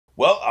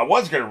I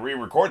was going to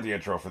re-record the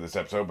intro for this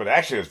episode, but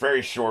actually it's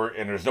very short,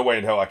 and there's no way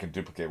in hell I can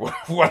duplicate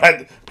what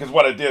I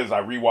did is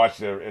I rewatched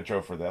the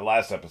intro for that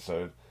last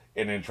episode,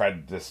 and then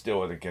tried to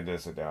distill it and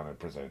condense it down and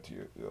present it to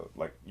you,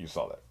 like you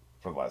saw that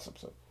for the last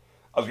episode.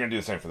 I was going to do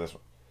the same for this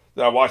one.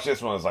 Then I watched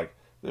this one, I was like,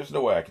 there's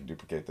no way I can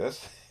duplicate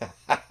this.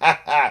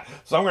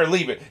 So I'm going to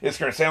leave it. It's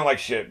going to sound like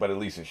shit, but at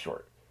least it's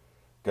short.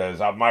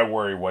 Because my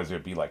worry was it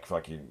would be like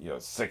fucking,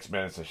 6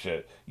 minutes of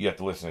shit. You have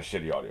to listen to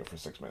shitty audio for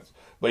 6 minutes.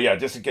 But yeah,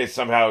 just in case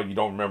somehow you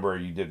don't remember or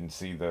you didn't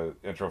see the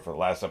intro for the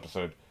last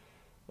episode.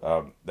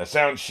 That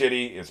sounds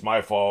shitty. It's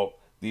my fault.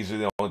 These are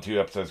the only 2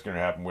 episodes it's going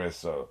to happen with.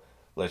 So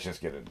let's just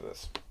get into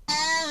this.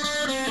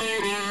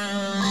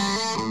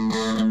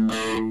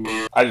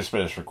 I just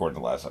finished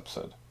recording the last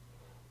episode.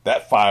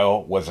 That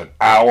file was an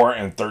hour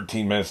and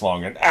 13 minutes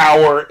long. An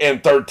hour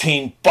and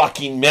 13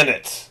 fucking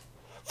minutes.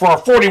 For a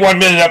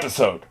 41-minute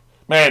episode.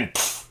 Man,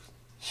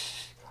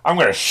 I'm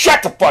going to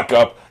shut the fuck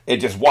up and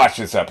just watch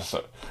this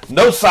episode.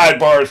 No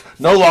sidebars,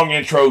 no long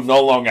intro,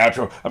 no long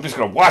outro. I'm just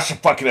going to watch the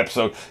fucking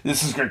episode.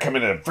 This is going to come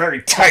in at a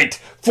very tight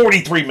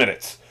 43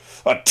 minutes.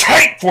 A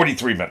tight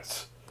 43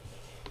 minutes.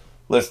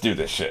 Let's do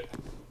this shit.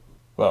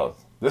 Well,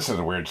 this is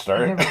a weird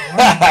start.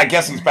 I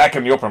guess he's back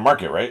in the open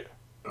market, right?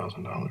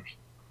 $1,000. How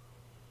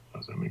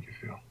does that make you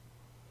feel?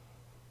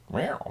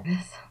 Meow.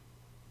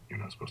 You're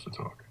not supposed to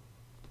talk.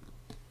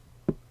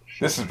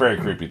 This is very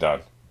creepy,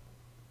 Don.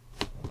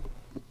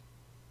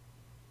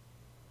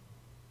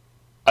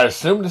 I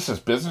assume this is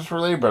business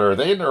related, but are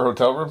they in their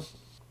hotel room?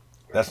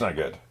 That's not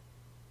good.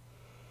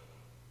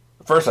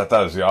 At first, I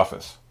thought it was the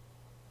office.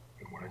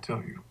 And when I tell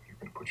you, you're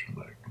going to put your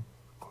leg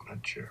on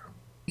that chair.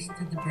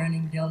 To the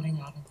burning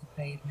building onto the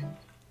pavement.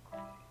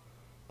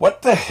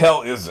 What the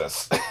hell is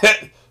this?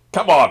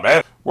 Come on,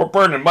 man. We're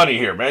burning money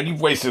here, man.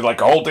 You've wasted like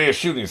a whole day of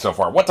shooting so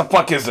far. What the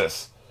fuck is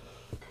this?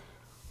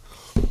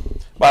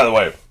 By the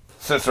way,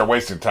 since they're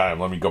wasting time,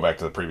 let me go back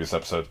to the previous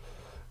episode.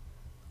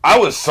 I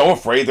was so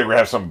afraid they were going to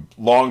have some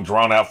long,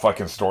 drawn-out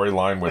fucking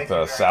storyline with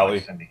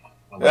Sally.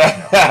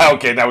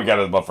 Okay, now we got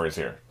the buffers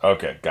here.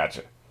 Okay,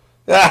 gotcha.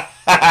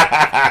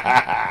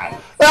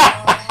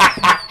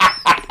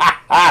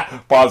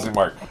 Pausing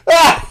mark.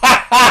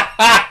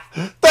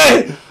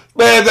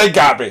 They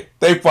got me.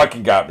 They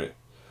fucking got me.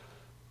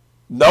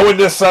 Knowing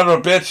this son of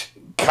a bitch,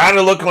 kind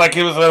of looking like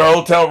he was in a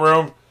hotel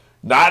room,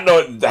 not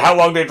knowing how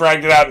long they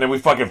dragged it out, and then we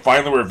fucking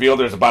finally revealed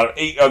there's about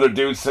 8 other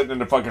dudes sitting in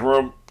the fucking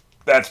room.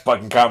 That's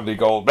fucking comedy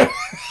gold, man.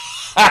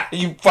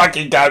 You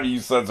fucking got me,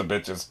 you sons of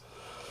bitches.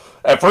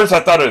 At first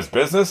I thought it was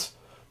business.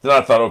 Then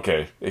I thought,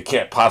 okay, it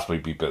can't possibly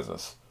be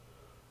business.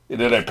 And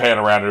then I pan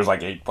around, there's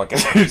like 8 fucking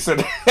dudes.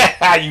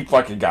 You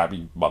fucking got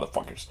me,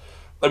 motherfuckers.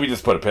 Let me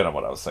just put a pin on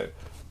what I was saying.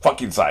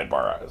 Fucking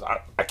sidebar.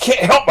 I can't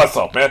help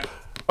myself, man.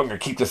 I'm going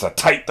to keep this a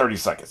tight 30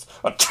 seconds.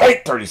 A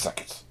tight 30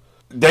 seconds.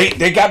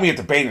 They got me at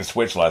the bait and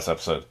switch last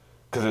episode.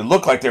 Because it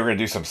looked like they were going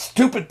to do some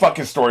stupid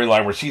fucking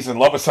storyline where she's in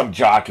love with some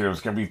jock and it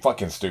was going to be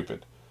fucking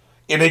stupid.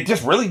 And they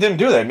just really didn't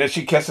do that. And then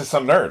she kisses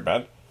some nerd,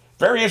 man.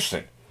 Very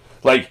interesting.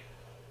 Like,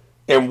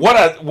 and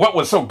what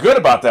was so good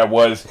about that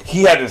was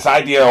he had this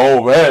idea,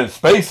 oh man,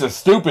 space is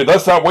stupid.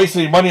 Let's not waste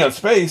any money on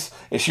space.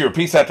 And she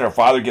repeats that to her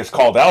father, gets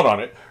called out on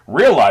it,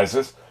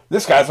 realizes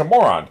this guy's a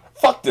moron.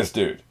 Fuck this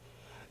dude.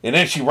 And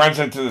then she runs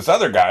into this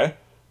other guy,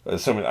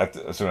 assuming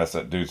that's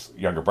that dude's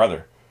younger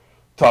brother,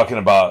 talking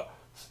about,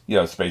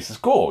 space is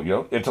cool.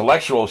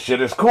 Intellectual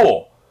shit is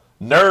cool.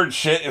 Nerd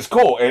shit is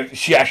cool. And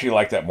she actually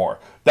liked that more.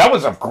 That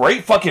was a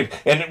great fucking...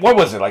 And what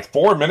was it, like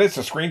 4 minutes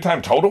of screen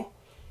time total?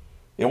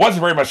 It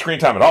wasn't very much screen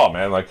time at all,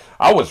 man. Like,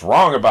 I was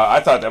wrong about... I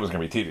thought that was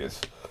going to be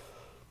tedious.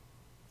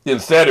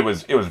 Instead, it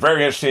was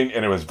very interesting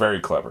and it was very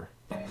clever.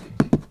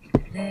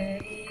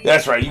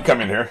 That's right, you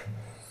come in here.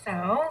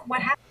 So,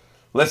 what happened?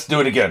 Let's do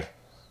it again.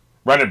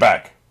 Run it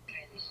back.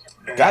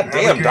 God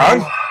damn,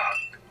 Don.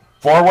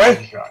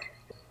 4-way?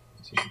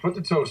 So you put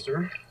the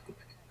toaster.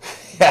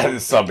 Yeah,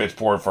 this subbitch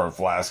poured for a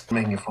flask.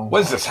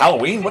 What is this,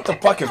 Halloween? What the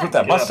fuck is with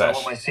that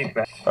mustache?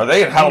 Are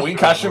they in Halloween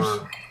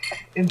costumes?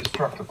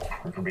 Indestructible.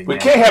 We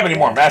can't have any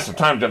more massive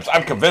time jumps.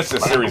 I'm convinced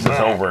this series is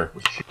over.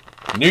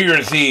 New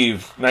Year's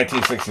Eve,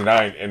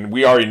 1969, and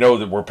we already know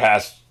that we're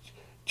past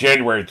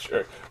January.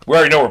 We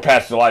already know we're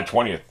past July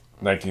 20th,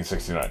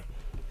 1969.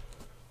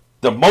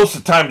 The most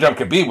the time jump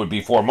could be would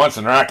be 4 months,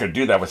 and they're not going to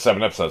do that with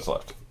 7 episodes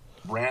left.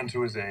 Ran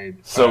to his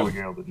aid. So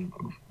Abigail didn't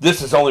move. This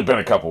has only been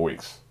a couple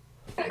weeks,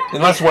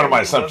 unless one of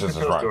my assumptions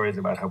is wrong. Stories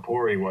about how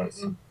poor he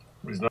was.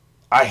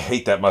 I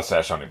hate that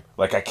mustache on him.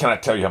 Like, I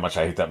cannot tell you how much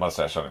I hate that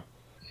mustache on him.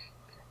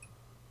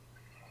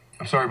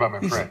 I'm sorry about my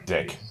He's friend. a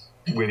dick.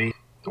 Witty.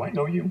 Do I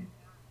know you?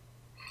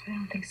 I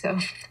don't think so.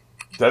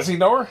 Does he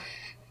know her?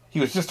 He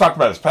was just talking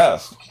about his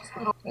past.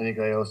 I think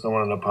I owe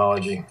someone an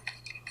apology.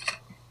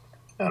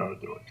 I don't know to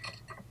do it.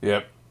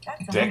 Yep.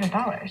 That's Dick.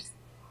 $100.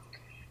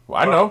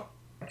 Well, I know.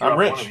 I'm Drop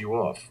rich. one of you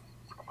off.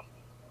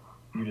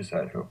 You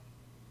decide who.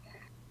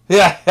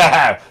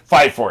 Yeah,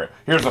 fight for it.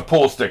 Here's a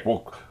pool stick.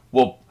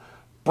 We'll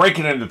break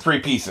it into 3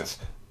 pieces.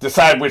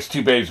 Decide which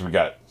 2 babes we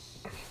got.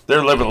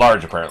 They're living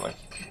large, apparently.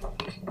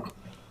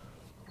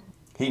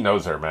 He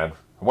knows her, man.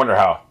 I wonder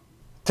how.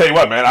 Tell you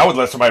what, man, I would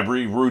let somebody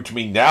be rude to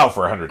me now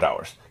for $100.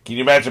 Can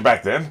you imagine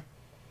back then?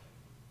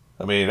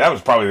 I mean, that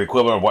was probably the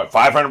equivalent of what,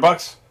 $500?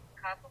 Cosmopolitan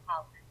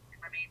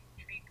remains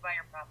intrigued by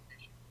your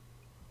proposition.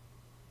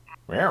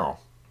 Meow.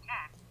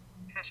 Jack,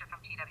 Trisha from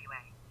TWA.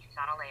 She's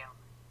on a layover.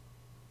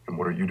 And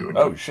what are you doing?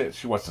 Oh shit,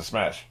 she wants to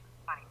smash.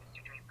 Fine,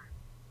 Mr.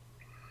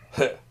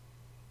 Draper.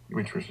 Give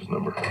me Trisha's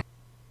number.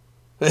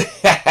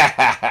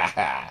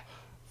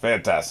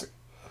 Fantastic.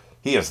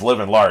 He is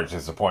living large,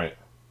 is the point.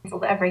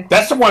 Everything.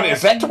 That's the one.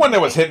 Is that the one that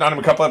was hitting on him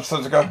a couple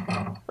episodes ago?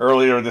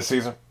 Earlier this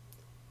season?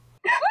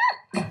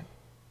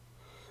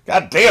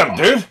 God damn,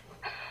 dude.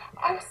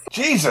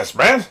 Jesus,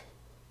 man.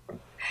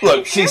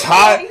 Look, she's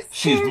hot.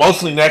 She's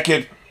mostly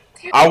naked.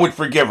 I would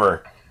forgive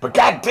her. But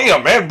god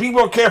damn, man, be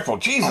more careful.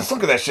 Jesus,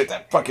 look at that shit.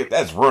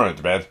 That's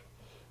ruined, man.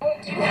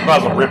 Might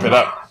as well rip it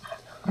up.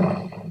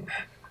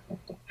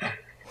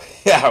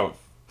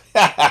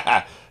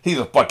 Yeah. He's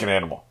a fucking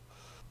animal.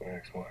 My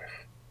ex-wife.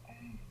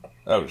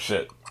 Oh,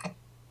 shit.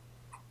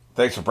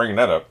 Thanks for bringing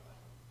that up.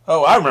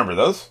 Oh, I remember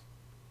those.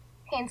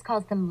 Haynes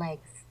calls them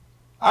legs.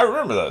 I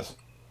remember those.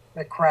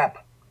 That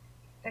crap.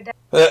 It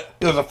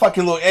was a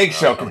fucking little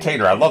eggshell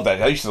container. I love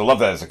that. I used to love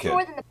that as a kid.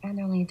 More than the, and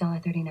they're only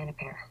 $1.39 a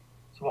pair.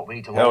 So what, we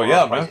need to Hell lower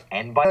yeah, our price man.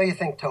 and buy. You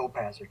think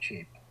topaz are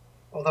cheap?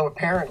 Although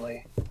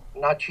apparently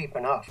not cheap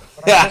enough.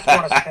 But I just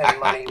want to spend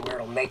money where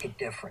it'll make a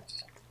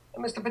difference.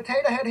 And Mr.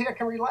 Potato Head here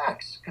can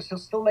relax, because he'll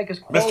still make his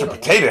quote. Mr. on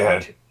Potato this Head?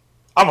 budget.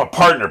 I'm a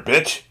partner,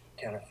 bitch.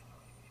 Kenneth,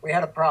 we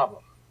had a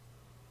problem,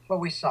 but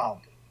we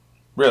solved it.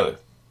 Really?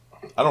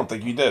 I don't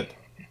think you did.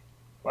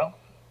 Well,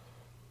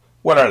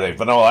 What are they,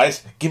 Vanilla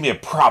Ice? Give me a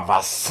problem,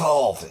 I'll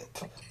solve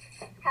it.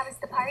 How was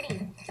the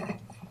party?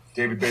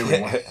 David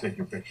Bailey wants to take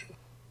your picture.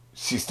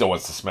 She still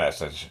wants to smash,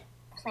 doesn't she?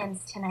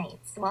 Plans tonight,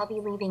 so I'll be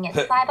leaving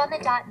at 5 on the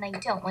dot, and I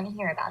don't want to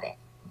hear about it.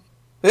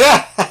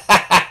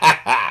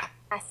 Yeah.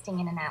 Fasting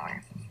in an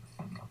hour.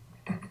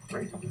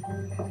 Great.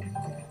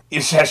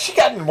 Has she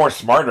gotten more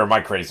smart, or am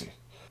I crazy?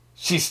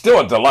 She's still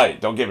a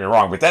delight, don't get me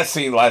wrong, but that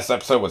scene last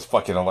episode was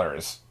fucking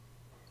hilarious.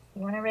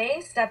 You want to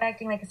raise? Stop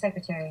acting like a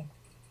secretary.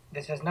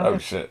 This is Oh, nothing.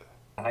 shit.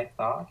 I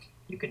thought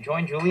you could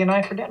join Julie and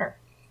I for dinner.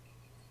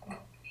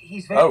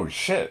 He's very. Oh,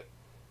 shit.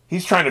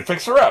 He's trying to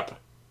fix her up.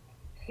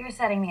 You're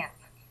setting me up.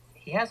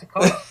 He has a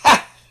car.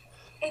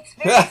 It's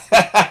very sweet.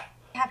 I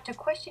have to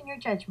question your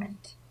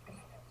judgment.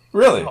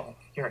 Really? Oh,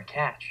 you're a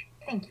catch.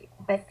 Thank you.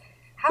 But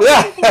how do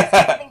you think it's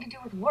anything to do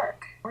with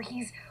work? Or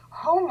he's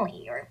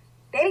homely, or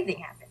anything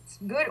happens,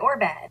 good or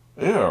bad?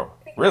 Ew.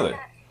 Really?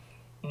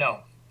 No.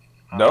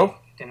 No?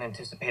 Didn't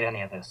anticipate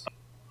any of this.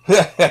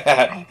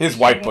 His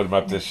wife put him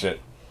up this shit.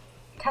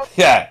 Tell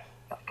Yeah.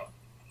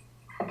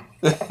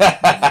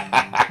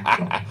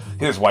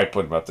 His wife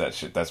put him up that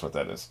shit. That's what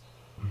that is.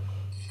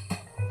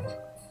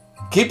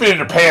 Keep it in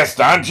your pants,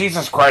 Don.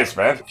 Jesus Christ,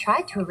 man.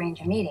 Tried to arrange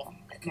a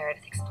meeting, but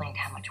Meredith explained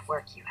how much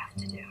work you have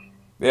to do.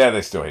 Yeah,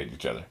 they still hate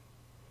each other.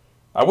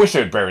 I wish they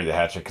would bury the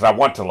hatchet, because I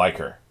want to like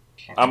her.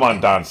 I'm on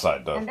Don's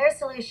side, though. And their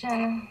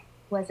solution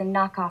was a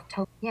knockoff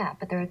Topaz. Yeah,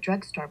 but they're a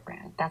drugstore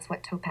brand. That's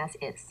what Topaz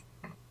is.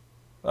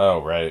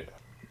 Oh, right.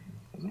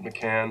 Doesn't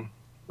McCann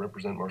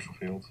represent Marshall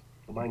Fields?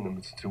 Remind them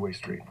it's a two-way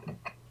street.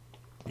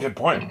 Good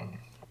point.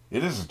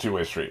 It is a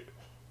two-way street.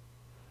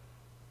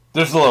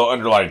 There's a little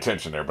underlying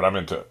tension there, but I'm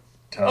into it.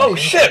 Oh,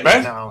 shit,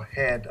 man. Now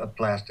head of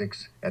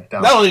plastics at Dow.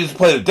 Not only does he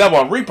play the devil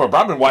on Reaper,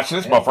 but I've been watching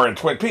this motherfucker in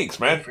Twin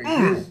Peaks, man. For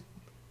you.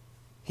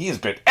 He has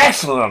been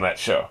excellent on that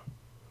show.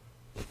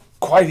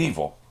 Quite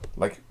evil.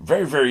 Like,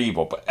 very, very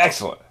evil, but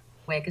excellent.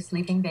 Wake a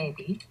sleeping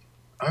baby.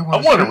 I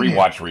want to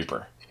rewatch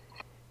Reaper.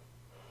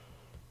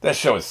 That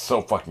show is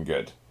so fucking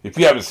good. If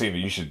you haven't seen it,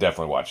 you should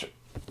definitely watch it.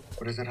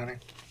 What is it, honey?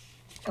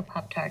 A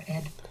Pop-Tart,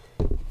 Ed.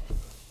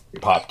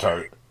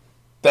 Pop-Tart.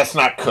 That's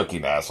not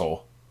cooking,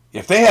 asshole.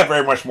 If they have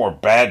very much more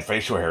bad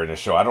facial hair in this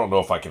show, I don't know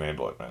if I can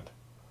handle it, man.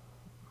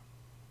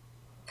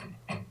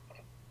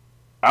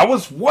 I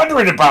was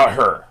wondering about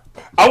her.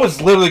 I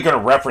was literally going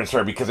to reference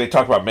her because they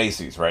talk about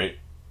Macy's, right?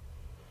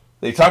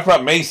 They talked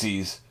about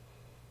Macy's,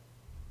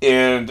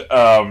 and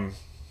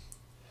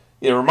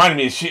it reminded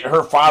me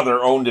her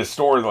father owned a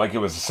store like it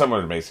was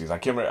similar to Macy's. I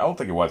can't remember. I don't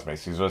think it was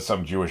Macy's. It was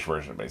some Jewish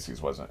version of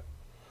Macy's, wasn't it?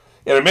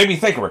 And it made me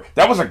think of her.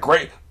 That was a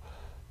great...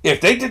 If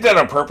they did that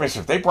on purpose,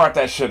 if they brought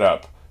that shit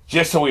up,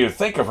 just so we would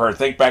think of her,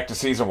 think back to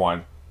season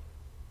 1,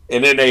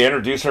 and then they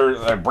introduce her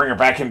and bring her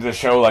back into the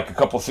show like a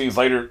couple seasons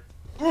later,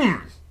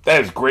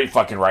 that is great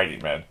fucking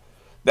writing, man.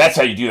 That's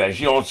how you do that.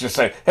 You don't just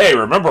say, hey,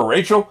 remember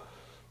Rachel?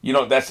 You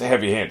know, that's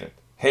heavy-handed,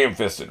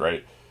 ham-fisted,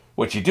 right?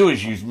 What you do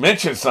is you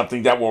mention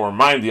something that will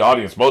remind the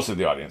audience, most of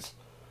the audience,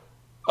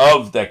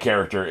 of that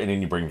character, and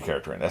then you bring the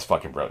character in. That's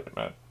fucking brilliant,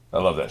 man. I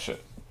love that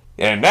shit.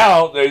 And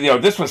now, you know,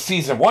 this was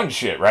season 1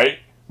 shit, right?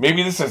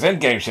 Maybe this is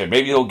endgame shit.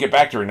 Maybe he'll get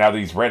back to her now that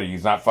he's ready.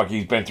 He's not fucking...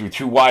 He's been through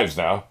 2 wives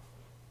now.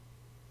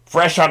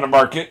 Fresh on the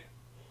market.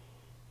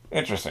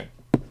 Interesting.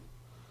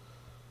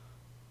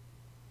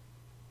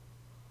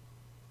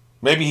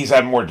 Maybe he's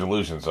had more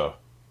delusions, though.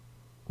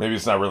 Maybe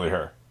it's not really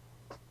her.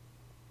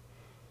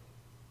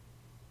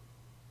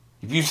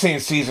 If you've seen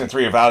season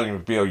 3 of Ally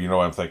McBeal, you know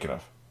what I'm thinking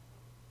of.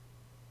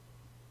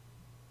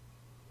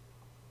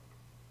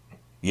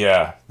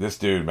 Yeah, this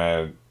dude,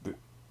 man.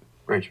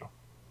 Rachel.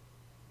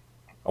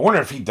 I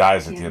wonder if he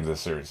dies at the end of the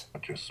series.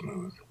 Not just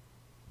smooth.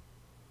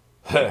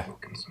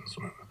 Wilkinson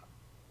smooth.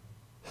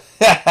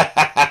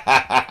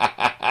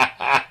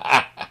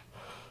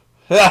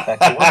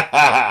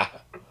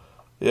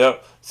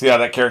 Yep. See how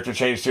that character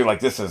changed too? Like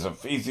this is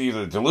he's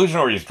either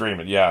delusional or he's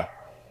dreaming. Yeah.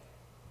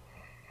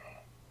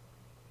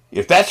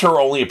 If that's her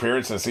only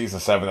appearance in season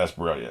 7, that's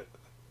brilliant.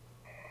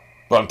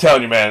 But I'm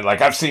telling you, man, like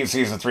I've seen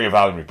season 3 of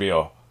Ally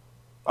McBeal.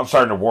 I'm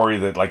starting to worry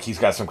that like he's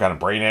got some kind of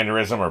brain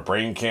aneurysm or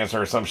brain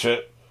cancer or some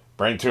shit,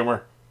 brain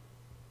tumor,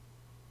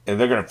 and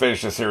they're gonna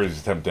finish the series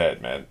with him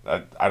dead, man.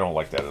 I don't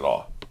like that at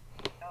all.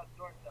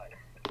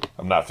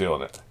 I'm not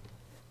feeling it.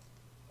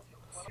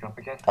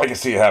 I can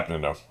see it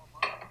happening though.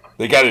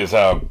 They got his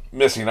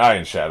missing eye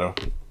in shadow.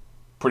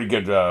 Pretty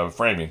good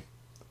framing.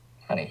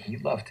 Honey, he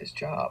loved his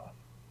job.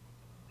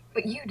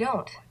 But you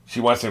don't. She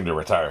wants him to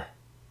retire.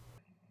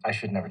 I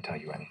should never tell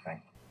you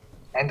anything.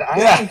 And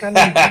I think I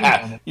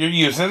know you're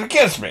using it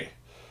against me.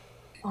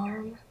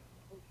 Farm.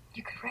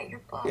 You could write your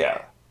book.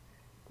 Yeah.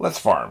 Let's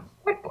farm.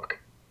 What book?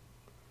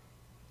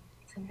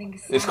 Something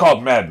it's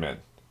called Mad Men.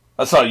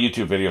 I saw a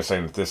YouTube video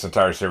saying that this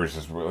entire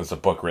series was a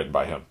book written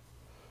by him.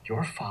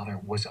 Your father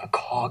was a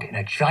cog in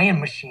a giant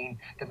machine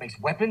that makes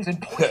weapons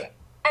and poison.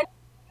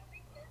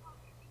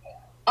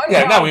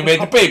 Yeah, now we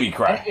made the baby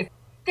cry.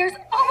 There's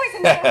always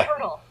another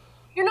hurdle.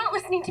 You're not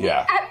listening to me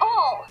at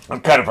all.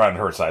 I'm kind of on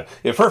her side.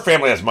 If her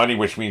family has money,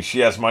 which means she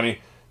has money,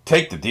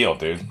 take the deal,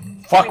 dude.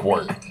 Fuck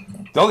work.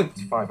 The only...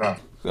 It's 5 hours.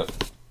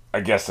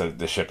 I guess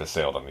the ship has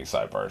sailed on these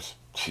sidebars.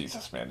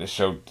 Jesus, man. This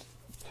show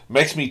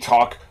makes me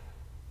talk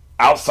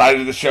outside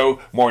of the show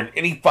more than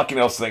any fucking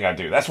else thing I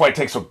do. That's why it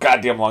takes so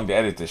goddamn long to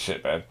edit this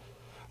shit, man.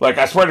 Like,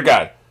 I swear to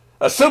God,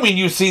 assuming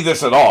you see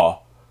this at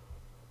all,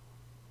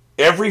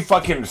 every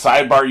fucking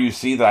sidebar you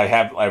see that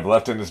I've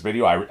left in this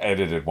video, I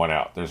edited one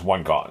out. There's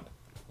one gone.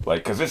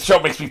 Like, because this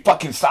show makes me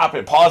fucking stop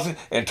and pause it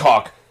and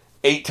talk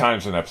 8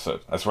 times an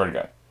episode. I swear to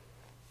God.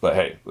 But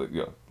hey,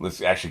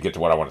 let's actually get to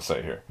what I want to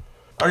say here.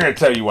 I'm going to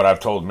tell you what I've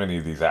told many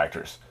of these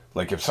actors.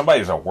 Like, if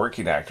somebody's a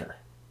working actor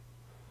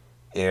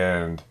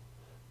and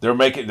they're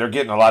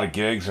getting a lot of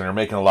gigs and they're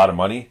making a lot of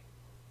money,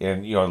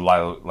 and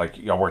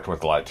I worked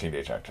with a lot of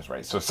teenage actors,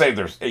 right? So say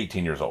they're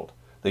 18 years old.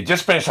 They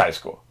just finished high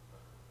school.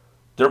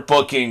 They're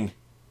booking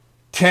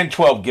 10,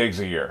 12 gigs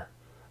a year.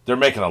 They're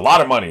making a lot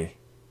of money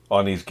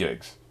on these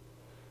gigs.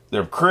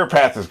 Their career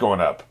path is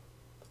going up.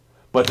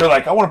 But they're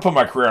like, I want to put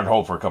my career on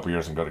hold for a couple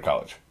years and go to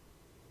college.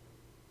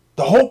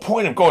 The whole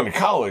point of going to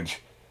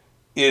college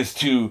is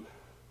to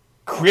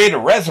create a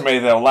resume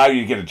that will allow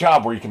you to get a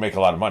job where you can make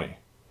a lot of money.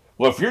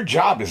 Well, if your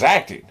job is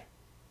acting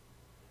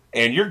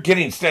and you're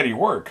getting steady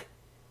work,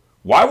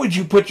 why would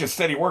you put your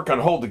steady work on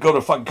hold to go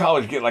to fucking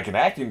college and get like an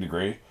acting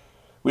degree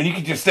when you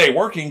can just stay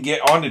working,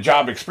 get on the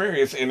job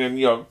experience, and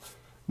then,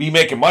 be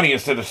making money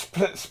instead of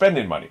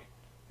spending money?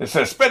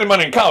 Instead of spending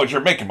money in college,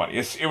 you're making money.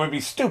 It would be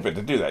stupid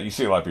to do that. You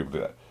see a lot of people do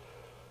that.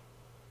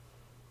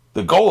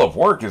 The goal of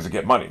work is to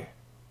get money.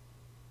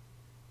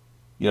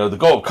 The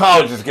goal of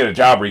college is to get a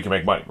job where you can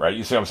make money, right?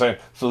 You see what I'm saying?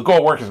 So the goal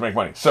of work is to make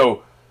money.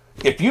 So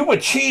if you've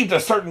achieved a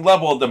certain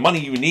level of the money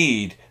you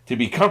need to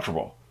be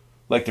comfortable,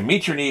 like to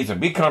meet your needs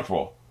and be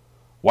comfortable,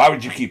 why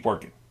would you keep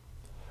working?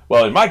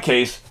 Well, in my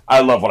case,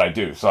 I love what I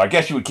do. So I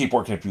guess you would keep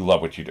working if you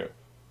love what you do.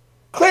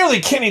 Clearly,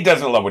 Kenny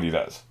doesn't love what he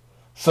does.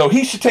 So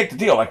he should take the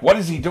deal. Like, what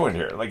is he doing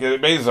here? Like,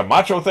 maybe it's a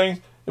macho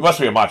thing? It must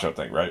be a macho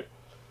thing, right?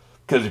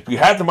 Because if you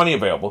have the money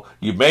available,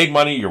 you've made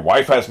money, your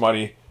wife has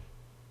money,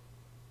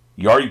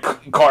 you already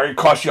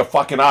cost you a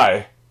fucking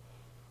eye,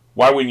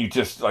 why wouldn't you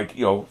just,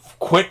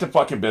 quit the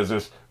fucking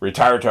business,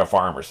 retire to a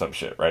farm or some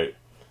shit, right?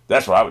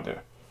 That's what I would do.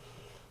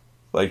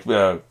 Like,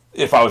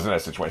 if I was in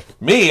that situation.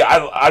 Me,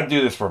 I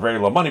do this for very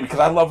low money because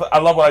I love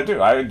what I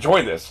do. I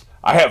enjoy this.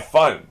 I have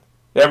fun.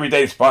 Every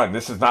day's fun.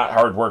 This is not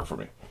hard work for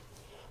me.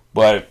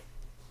 But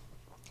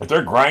if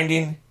they're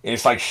grinding and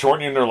it's like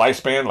shortening their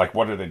lifespan, like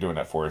what are they doing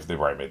that for if they've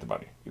already made the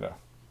money?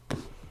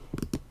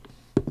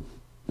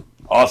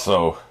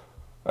 Also,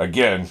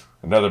 again,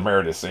 another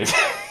Meredith scene.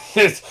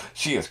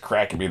 She is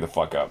cracking me the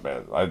fuck up,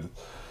 man.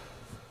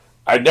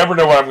 I never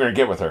know what I'm going to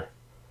get with her.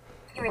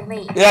 You're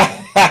late.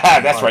 Yeah,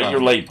 that's right.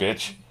 You're late,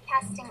 bitch.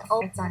 Casting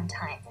opens on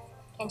time.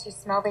 Can't you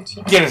smell the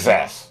cheap? Get his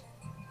ass.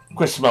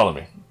 Quit smelling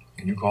me.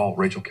 Can you call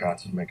Rachel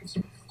Katz and make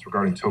some... It's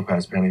regarding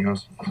Topaz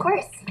pantyhose? Of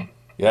course. Yeah,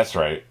 that's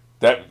right.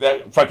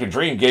 That fucking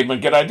dream gave him a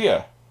good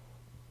idea.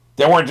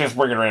 They weren't just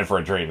bringing her in for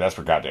a dream. That's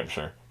for goddamn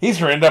sure. He's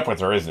going to end up with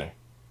her, isn't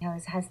he?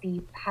 Has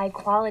the high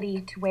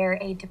quality to wear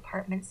a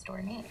department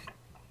store name.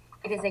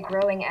 It is a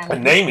growing and a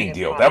naming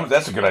deal.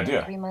 That's a good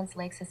idea. 3 months,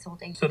 Legs has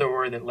sold a... So they're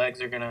worried that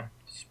legs are going to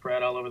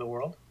spread all over the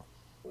world?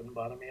 Wouldn't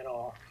bother me at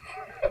all.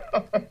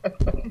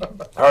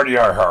 Hardy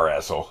our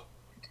asshole.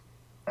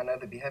 I know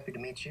they'd be happy to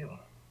meet you.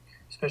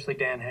 Especially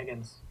Dan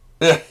Higgins.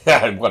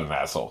 What an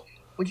asshole.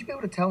 Would you be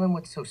able to tell him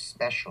what's so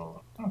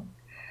special?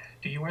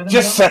 Do you wear them?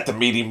 Just set the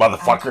meeting,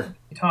 motherfucker.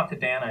 You talk to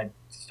Dan, I'd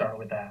start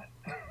with that.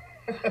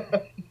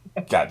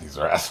 God, these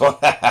are assholes.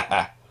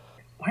 Why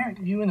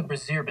aren't you in the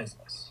brassiere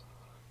business?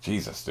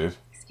 Jesus, dude.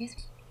 Excuse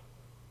me?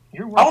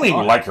 You're I don't even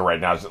working like her right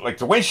now. Like,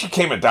 the way she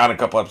came down a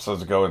couple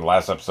episodes ago in the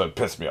last episode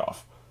pissed me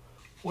off.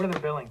 What are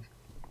their billings?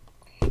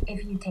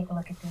 If you take a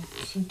look at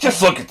this sheet.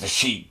 Just look at the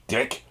sheet,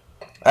 dick.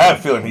 I have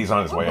a feeling he's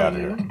on his way out of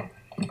here.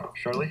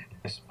 Shirley?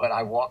 But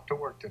I walked to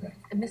work today.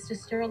 Mr.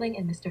 Sterling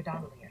and Mr.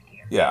 Donnelly are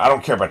here. Yeah, I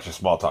don't care about your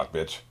small talk,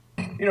 bitch.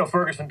 You know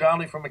Ferguson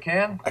Donnelly from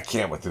McCann? I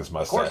can't with his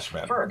Of course, mustache,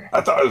 man. Ferg.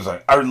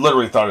 I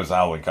literally thought it was a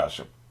Halloween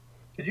costume.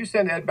 Did you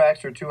send Ed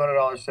Baxter a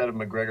 $200 set of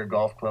McGregor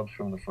golf clubs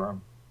from the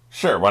firm?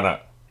 Sure, why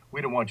not?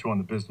 We don't want you on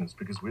the business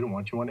because we don't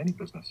want you on any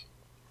business.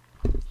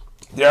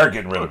 They are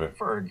getting rid of it.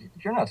 Ferg,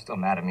 you're not still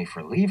mad at me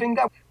for leaving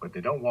that? But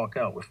they don't walk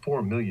out with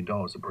 $4 million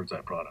of Bird's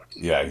Eye products.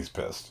 Yeah, he's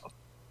pissed.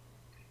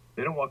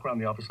 They don't walk around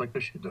the office like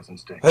this shit doesn't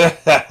stink.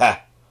 This Out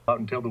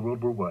and tell the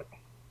world we're what?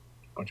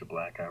 Bunch of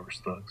black Irish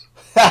thugs.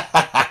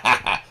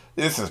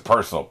 is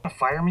personal.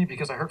 Fire me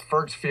because I hurt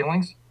Ferg's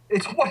feelings?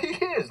 It's what he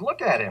is.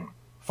 Look at him.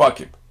 Fuck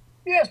him.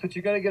 Yes, but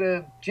you're going to get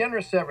a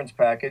generous severance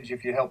package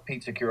if you help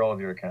Pete secure all of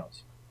your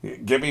accounts.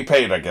 Get me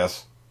paid, I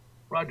guess.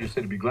 Roger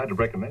said he'd be glad to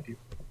recommend you.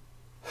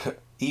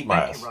 Eat my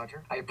Thank ass. you,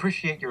 Roger. I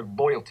appreciate your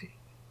loyalty.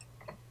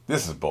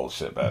 This is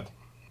bullshit, man.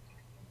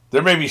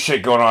 There may be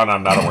shit going on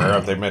I'm not aware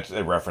of. They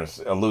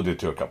alluded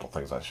to a couple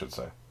things, I should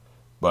say.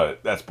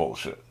 But that's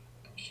bullshit.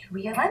 Should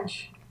we have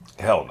lunch?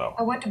 Hell no.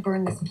 I want to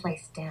burn this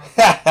place down.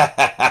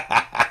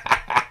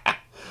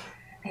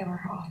 They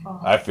were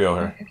awful. I feel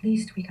her. At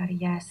least we got a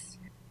yes.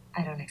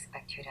 I don't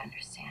expect you to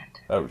understand.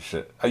 Oh,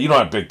 shit. You don't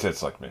have big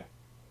tits like me.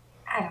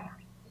 I don't know.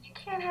 You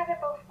can't have it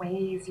both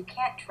ways. You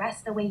can't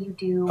dress the way you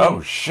do. Oh,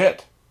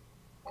 shit.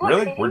 Look,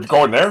 Really? they We're didn't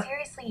going take it there?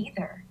 seriously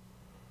either.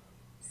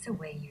 It's the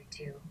way you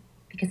do.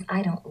 Because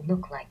I don't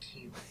look like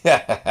you.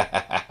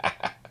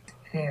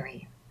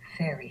 Very,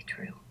 very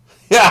true.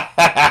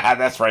 Yeah,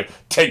 that's right.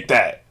 Take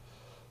that.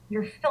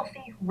 You're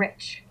filthy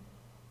rich.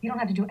 You don't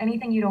have to do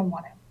anything you don't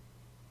want to.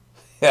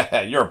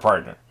 Yeah, you're a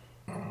partner.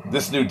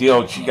 This new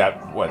deal, she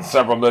got, what,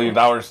 several $1 million?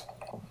 How was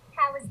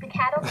the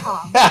cattle call?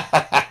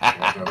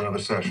 Have another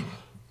session.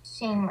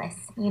 Shameless.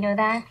 You know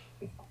that?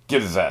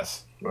 Get his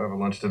ass. Do I have a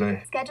lunch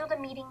today? Scheduled a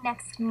meeting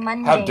next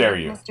Monday. How dare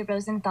you. with Mr.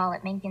 Rosenthal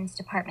at Megan's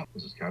department.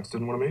 Mrs. Katz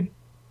didn't want to meet?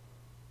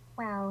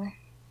 Well,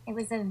 it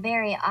was a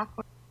very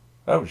awkward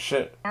Oh,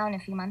 shit. down a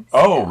few months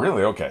Oh, ago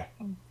really? Okay.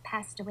 and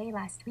passed away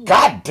last week.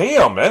 God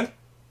damn, man.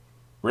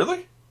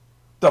 Really?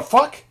 The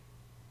fuck?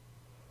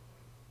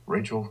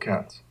 Rachel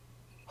Katz.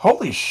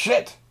 Holy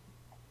shit.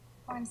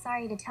 Well, I'm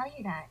sorry to tell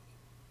you that.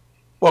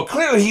 Well,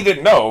 clearly he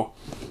didn't know.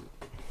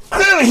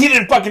 Clearly he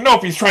didn't fucking know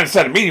if he's trying to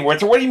set a meeting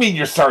with her. What do you mean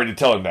you're sorry to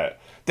tell him that?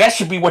 That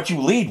should be what you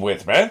lead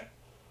with, man.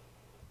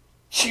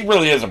 She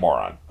really is a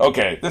moron.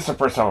 Okay, this is the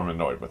first time I'm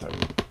annoyed with her.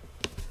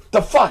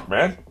 The fuck,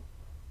 man?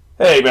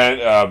 Hey,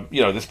 man,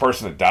 this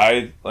person that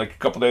died like a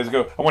couple days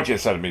ago, I want you to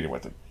set a meeting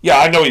with him. Yeah,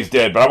 I know he's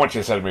dead, but I want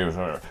you to set a meeting with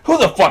him. Who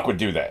the fuck would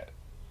do that?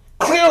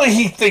 Clearly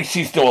he thinks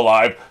she's still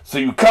alive, so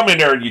you come in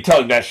there and you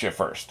tell him that shit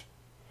first.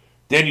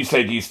 Then you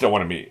say, do you still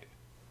want to meet?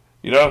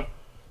 You know?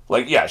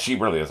 Like, yeah, she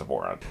really is a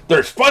moron.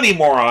 There's funny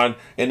moron,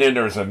 and then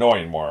there's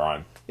annoying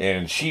moron.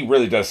 And she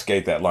really does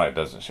skate that line,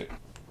 doesn't she?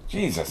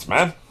 Jesus,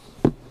 man.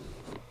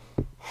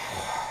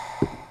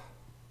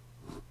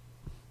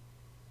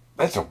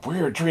 That's a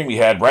weird dream he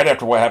had right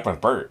after what happened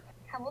with Bert.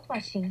 How old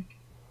was she?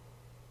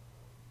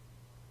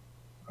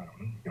 I don't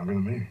know. Younger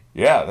than me.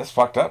 Yeah, that's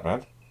fucked up,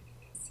 man.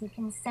 So you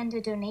can send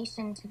a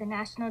donation to the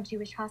National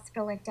Jewish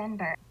Hospital at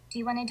Denver. Do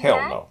you want to do Hell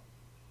that? no.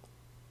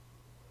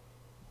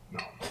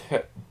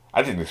 No.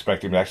 I didn't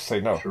expect him to actually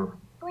say no. Sure.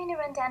 I'm going to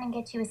run down and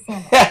get you a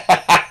sandwich.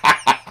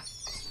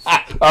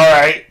 All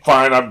right,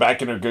 fine. I'm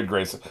back in her good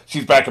graces.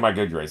 She's back in my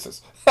good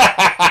graces.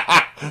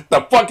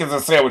 The fuck is a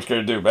sandwich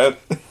gonna do, man?